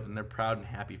happy of, and they're proud and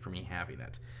happy for me having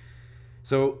it.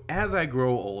 So as I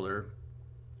grow older,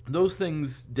 those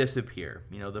things disappear.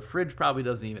 The fridge probably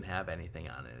doesn't even have anything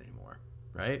on it anymore,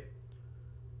 right?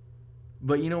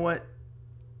 But you know what?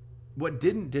 What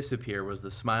didn't disappear was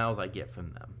the smiles I get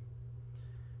from them.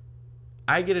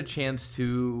 I get a chance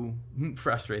to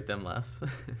frustrate them less,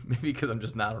 maybe because I'm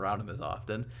just not around them as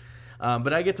often.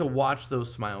 But I get to watch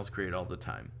those smiles create all the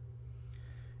time.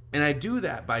 And I do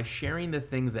that by sharing the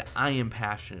things that I am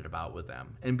passionate about with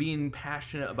them and being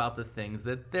passionate about the things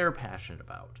that they're passionate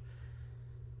about.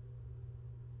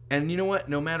 And you know what?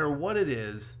 No matter what it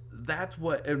is,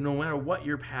 no matter what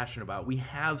you're passionate about, we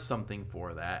have something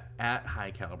for that at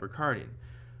High Caliber Karting.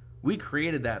 We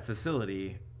created that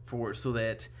facility so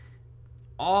that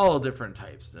all different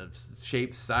types of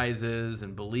shapes, sizes,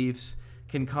 and beliefs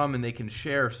can come and they can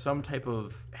share some type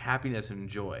of happiness and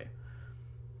joy.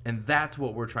 And that's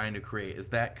what we're trying to create, is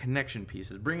that connection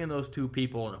piece, is bringing those two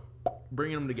people and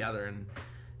bringing them together and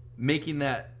making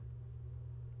that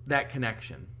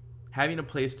connection, having a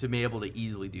place to be able to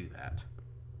easily do that.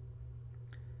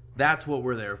 That's what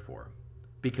we're there for,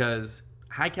 because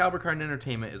High Caliber Karting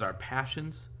Entertainment is our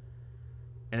passions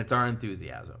and it's our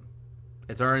enthusiasm.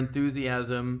 It's our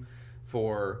enthusiasm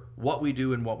for what we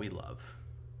do and what we love.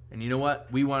 And you know what?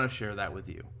 We want to share that with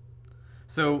you.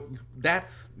 So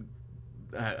that's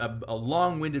a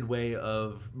long-winded way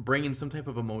of bringing some type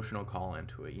of emotional call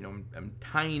into it. I'm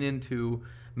tying into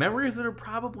memories that are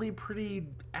probably pretty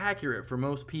accurate for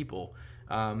most people,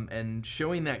 and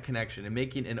showing that connection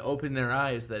and opening their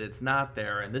eyes that it's not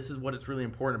there, and this is what it's really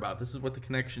important about. This is what the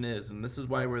connection is, and this is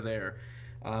why we're there.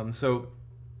 So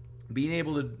being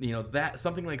able to, that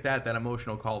something like that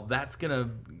emotional call, that's gonna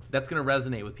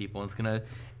resonate with people, and it's gonna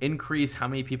increase how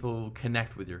many people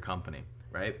connect with your company,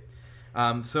 right?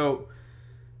 So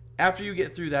after you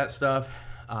get through that stuff,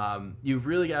 you've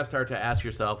really got to start to ask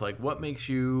yourself, like, what makes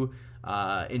you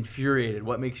infuriated,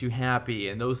 what makes you happy,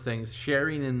 and those things,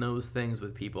 sharing in those things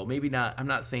with people. Maybe not, I'm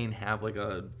not saying have like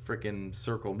a freaking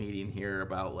circle meeting here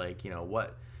about like,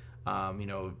 what,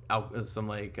 some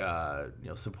like,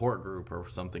 support group or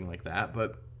something like that.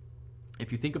 But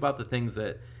if you think about the things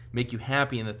that make you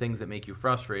happy and the things that make you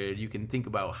frustrated, you can think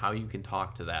about how you can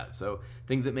talk to that. So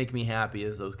things that make me happy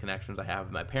is those connections I have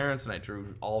with my parents, and I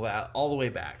drew all that all the way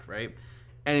back, right?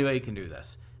 Anybody can do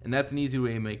this. And that's an easy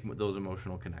way to make those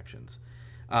emotional connections.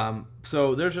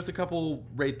 So there's just a couple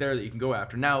right there that you can go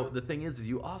after. Now, the thing is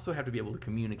you also have to be able to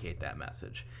communicate that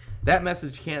message. That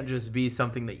message can't just be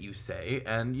something that you say,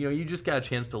 and you just got a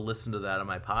chance to listen to that on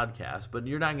my podcast, but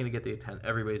you're not going to get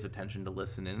everybody's attention to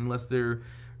listen in unless they're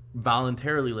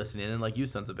voluntarily listening in, like you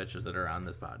sons of bitches that are on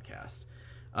this podcast.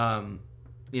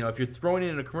 If you're throwing it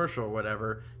in a commercial or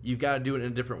whatever, you've got to do it in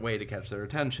a different way to catch their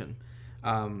attention.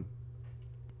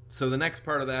 So the next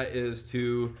part of that is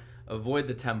to avoid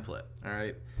the template, all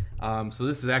right? So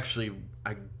this is actually,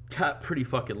 I got pretty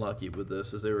fucking lucky with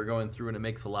this as they were going through, and it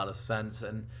makes a lot of sense.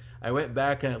 And I went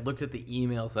back and I looked at the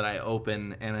emails that I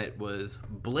opened, and it was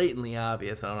blatantly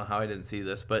obvious. I don't know how I didn't see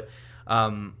this, but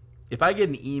if I get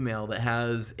an email that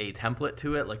has a template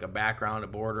to it, like a background, a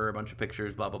border, a bunch of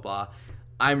pictures, blah, blah, blah,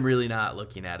 I'm really not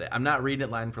looking at it. I'm not reading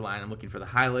it line for line. I'm looking for the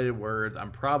highlighted words.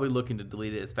 I'm probably looking to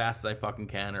delete it as fast as I fucking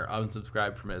can or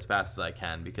unsubscribe from it as fast as I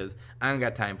can because I don't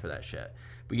got time for that shit.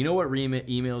 But you know what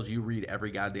emails you read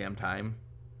every goddamn time?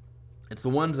 It's the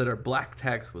ones that are black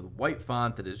text with white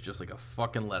font that is just like a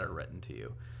fucking letter written to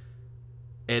you.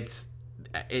 It's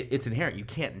inherent. You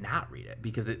can't not read it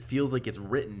because it feels like it's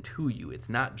written to you. It's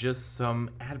not just some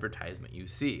advertisement you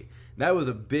see. That was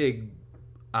a big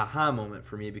aha moment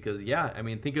for me because,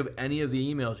 think of any of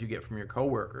the emails you get from your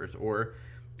coworkers or,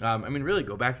 really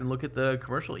go back and look at the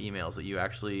commercial emails that you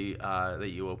actually, that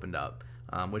you opened up.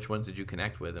 Which ones did you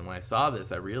connect with? And when I saw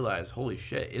this, I realized, holy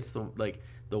shit, it's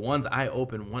the ones I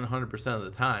open 100% of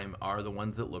the time are the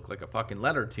ones that look like a fucking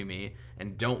letter to me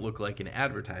and don't look like an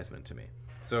advertisement to me.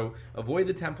 So avoid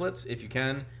the templates if you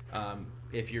can.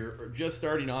 If you're just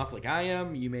starting off like I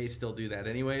am, you may still do that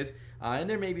anyways. And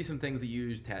there may be some things that you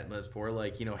use templates for,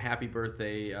 like, happy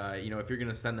birthday, if you're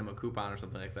going to send them a coupon or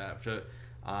something like that.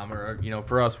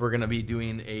 For us, we're going to be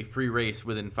doing a free race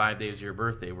within 5 days of your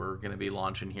birthday. We're going to be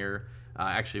launching here.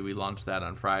 Actually, we launched that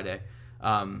on Friday.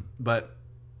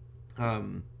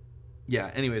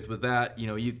 Anyways, with that,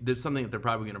 there's something that they're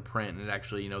probably going to print, and it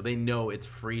actually, they know it's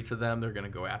free to them. They're going to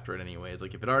go after it anyways.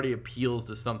 Like, if it already appeals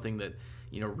to something that,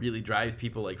 really drives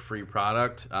people, like free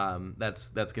product, that's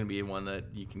going to be one that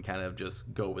you can kind of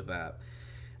just go with that.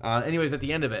 Anyways, at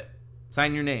the end of it,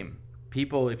 sign your name.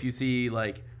 People, if you see,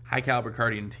 like, High Caliber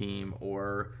Karting Team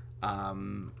or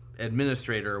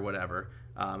administrator or whatever,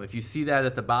 if you see that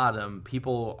at the bottom,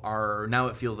 people are, now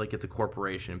it feels like it's a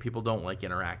corporation. People don't like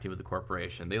interacting with the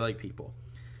corporation. They like people.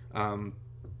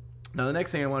 Now, the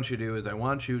next thing I want you to do is I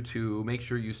want you to make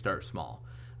sure you start small.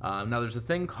 Now, there's a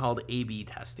thing called A/B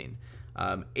testing.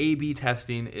 A/B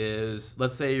testing is,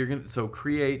 let's say you're going to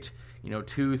create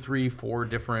 2, 3, 4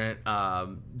 different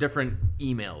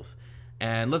emails,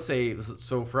 and let's say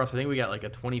for us, I think we got like a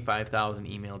 25,000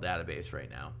 email database right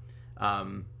now,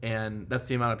 and that's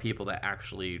the amount of people that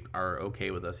actually are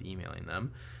okay with us emailing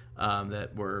them.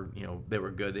 That were they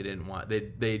were good.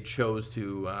 They chose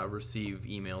to receive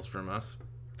emails from us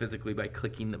physically by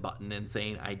clicking the button and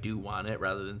saying I do want it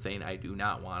rather than saying I do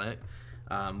not want it,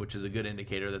 which is a good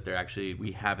indicator that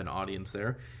we have an audience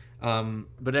there.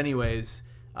 But anyways,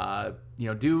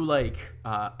 do like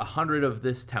 100 of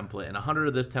this template and 100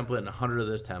 of this template and 100 of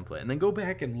this template, and then go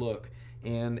back and look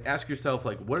and ask yourself,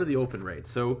 like, what are the open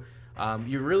rates? So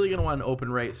you're really going to want an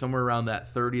open rate somewhere around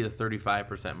that 30 to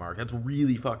 35% mark. That's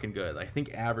really fucking good. I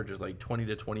think average is like 20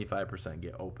 to 25%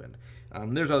 get opened.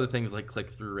 There's other things like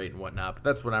click-through rate and whatnot, but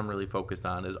that's what I'm really focused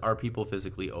on is, are people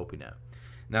physically opening it?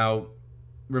 Now,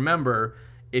 remember,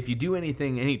 if you do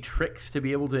any tricks to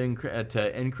be able to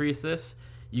increase this,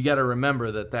 you got to remember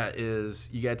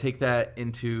you got to take that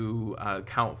into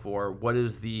account for what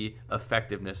is the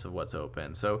effectiveness of what's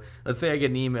open. So let's say I get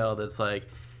an email that's like,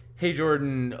 hey,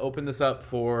 Jordan, open this up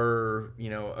for,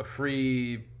 a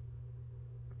free,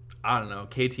 I don't know,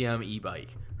 KTM e-bike,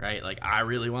 right? Like, I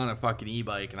really want a fucking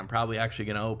e-bike, and I'm probably actually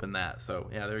going to open that. So,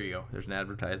 yeah, there you go. There's an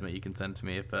advertisement you can send to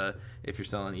me if you're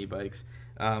selling e-bikes.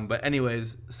 But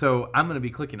anyways, so I'm going to be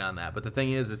clicking on that. But the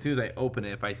thing is, as soon as I open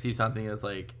it, if I see something that's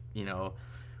like,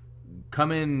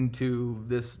 come into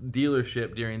this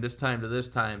dealership during this time to this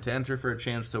time to enter for a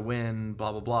chance to win,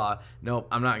 blah, blah, blah. Nope,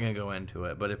 I'm not going to go into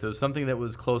it. But if it was something that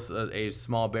was close to a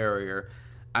small barrier,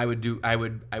 I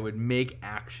would make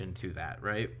action to that,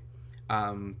 right?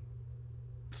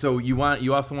 So you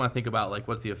also want to think about, like,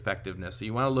 what's the effectiveness. So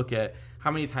you want to look at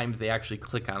how many times they actually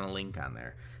click on a link on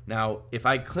there. Now, if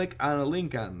I click on a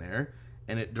link on there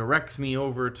and it directs me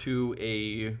over to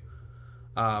a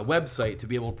website to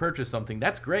be able to purchase something,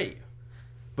 that's great.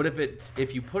 But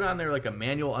if you put on there like a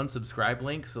manual unsubscribe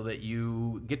link so that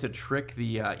you get to trick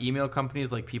the email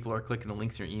companies, like people are clicking the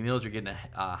links in your emails, you're getting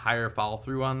a higher follow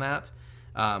through on that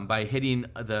by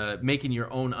making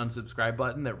your own unsubscribe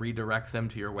button that redirects them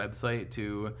to your website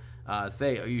to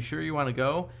say, are you sure you want to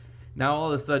go? Now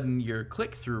all of a sudden your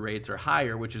click-through rates are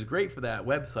higher, which is great for that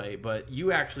website, but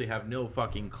you actually have no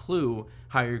fucking clue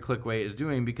how your click rate is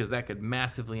doing, because that could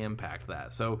massively impact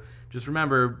that. So just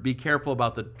remember, be careful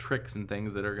about the tricks and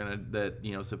things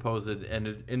that supposed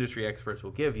industry experts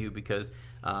will give you, because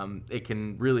it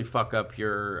can really fuck up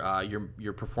your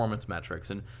performance metrics.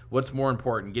 And what's more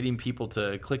important, getting people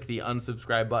to click the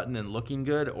unsubscribe button and looking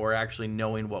good, or actually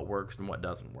knowing what works and what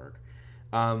doesn't work?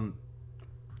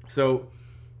 So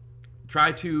try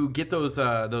to get those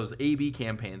A/B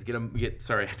campaigns.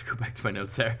 Sorry, I have to go back to my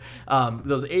notes there.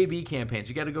 Those A/B campaigns,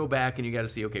 you got to go back and you got to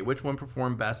see, okay, which one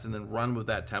performed best, and then run with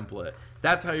that template.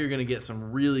 That's how you're going to get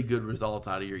some really good results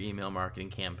out of your email marketing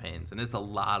campaigns, and it's a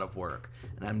lot of work.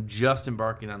 And I'm just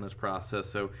embarking on this process,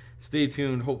 so stay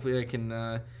tuned. Hopefully, I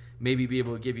can maybe be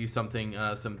able to give you some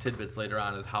tidbits later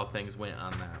on as how things went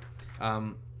on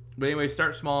that. But anyway,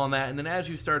 start small on that, and then as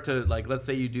you start to, like, let's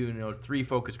say you do 3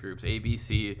 focus groups, A, B,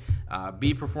 C.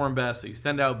 B perform best, so you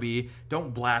send out B.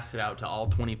 Don't blast it out to all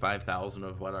 25,000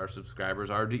 of what our subscribers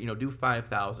are. Do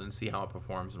 5,000, see how it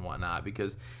performs and whatnot.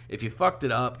 Because if you fucked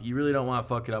it up, you really don't want to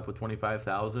fuck it up with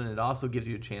 25,000. It also gives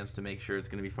you a chance to make sure it's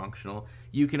going to be functional.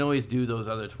 You can always do those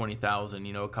other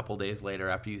 20,000, a couple days later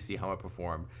after you see how it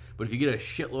performed. But if you get a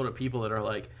shitload of people that are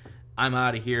like, I'm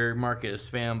out of here, mark it as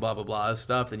spam, blah, blah, blah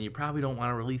stuff, then you probably don't want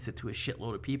to release it to a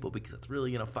shitload of people, because it's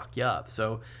really going to fuck you up.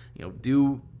 So,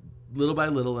 do little by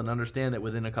little and understand that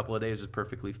within a couple of days is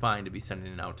perfectly fine to be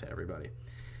sending it out to everybody.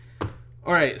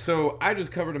 All right, so I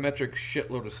just covered a metric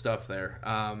shitload of stuff there.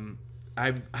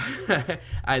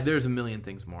 There's a million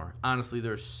things more. Honestly,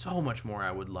 there's so much more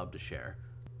I would love to share.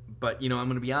 But, I'm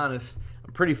going to be honest,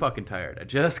 I'm pretty fucking tired. I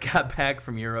just got back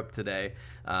from Europe today.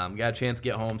 Got a chance to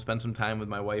get home, spend some time with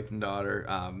my wife and daughter.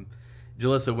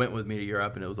 Jalissa went with me to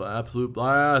Europe, and it was an absolute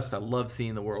blast. I love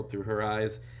seeing the world through her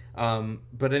eyes.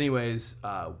 But anyways,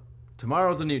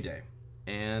 tomorrow's a new day.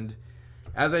 And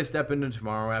as I step into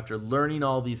tomorrow, after learning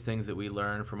all these things that we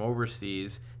learned from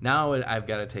overseas, now I've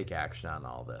got to take action on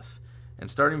all this. And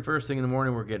starting first thing in the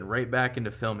morning, we're getting right back into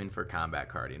filming for Combat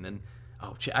Karting. And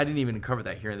I didn't even cover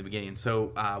that here in the beginning.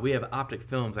 So we have Optic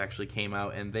Films actually came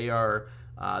out, and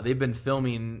they've been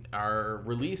filming our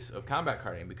release of Combat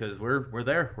Karting, because we're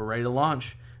there, we're ready to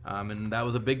launch, and that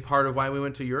was a big part of why we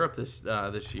went to Europe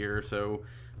this year. So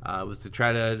it was to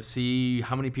try to see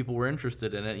how many people were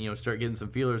interested in it, start getting some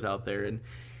feelers out there. And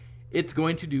it's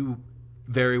going to do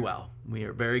very well. We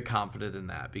are very confident in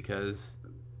that because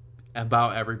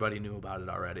about everybody knew about it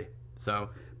already. So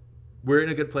we're in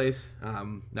a good place.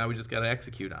 Now we just got to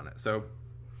execute on it. So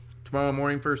tomorrow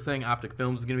morning, first thing, Optic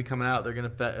Films is going to be coming out. They're going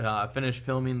to finish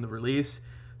filming the release.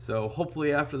 So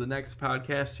hopefully after the next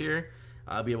podcast here,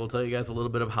 I'll be able to tell you guys a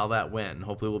little bit of how that went. And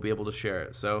hopefully we'll be able to share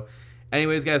it. So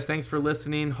anyways, guys, thanks for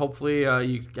listening. Hopefully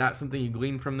you got something you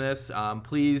gleaned from this.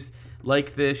 Please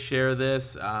like this, share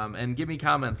this, and give me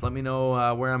comments. Let me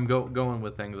know where I'm going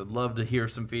with things. I'd love to hear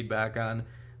some feedback on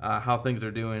how things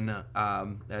are doing.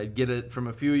 I get it from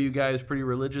a few of you guys pretty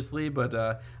religiously, but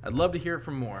I'd love to hear it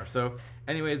from more. So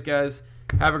anyways, guys,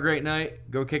 have a great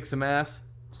night. Go kick some ass.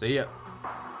 See ya.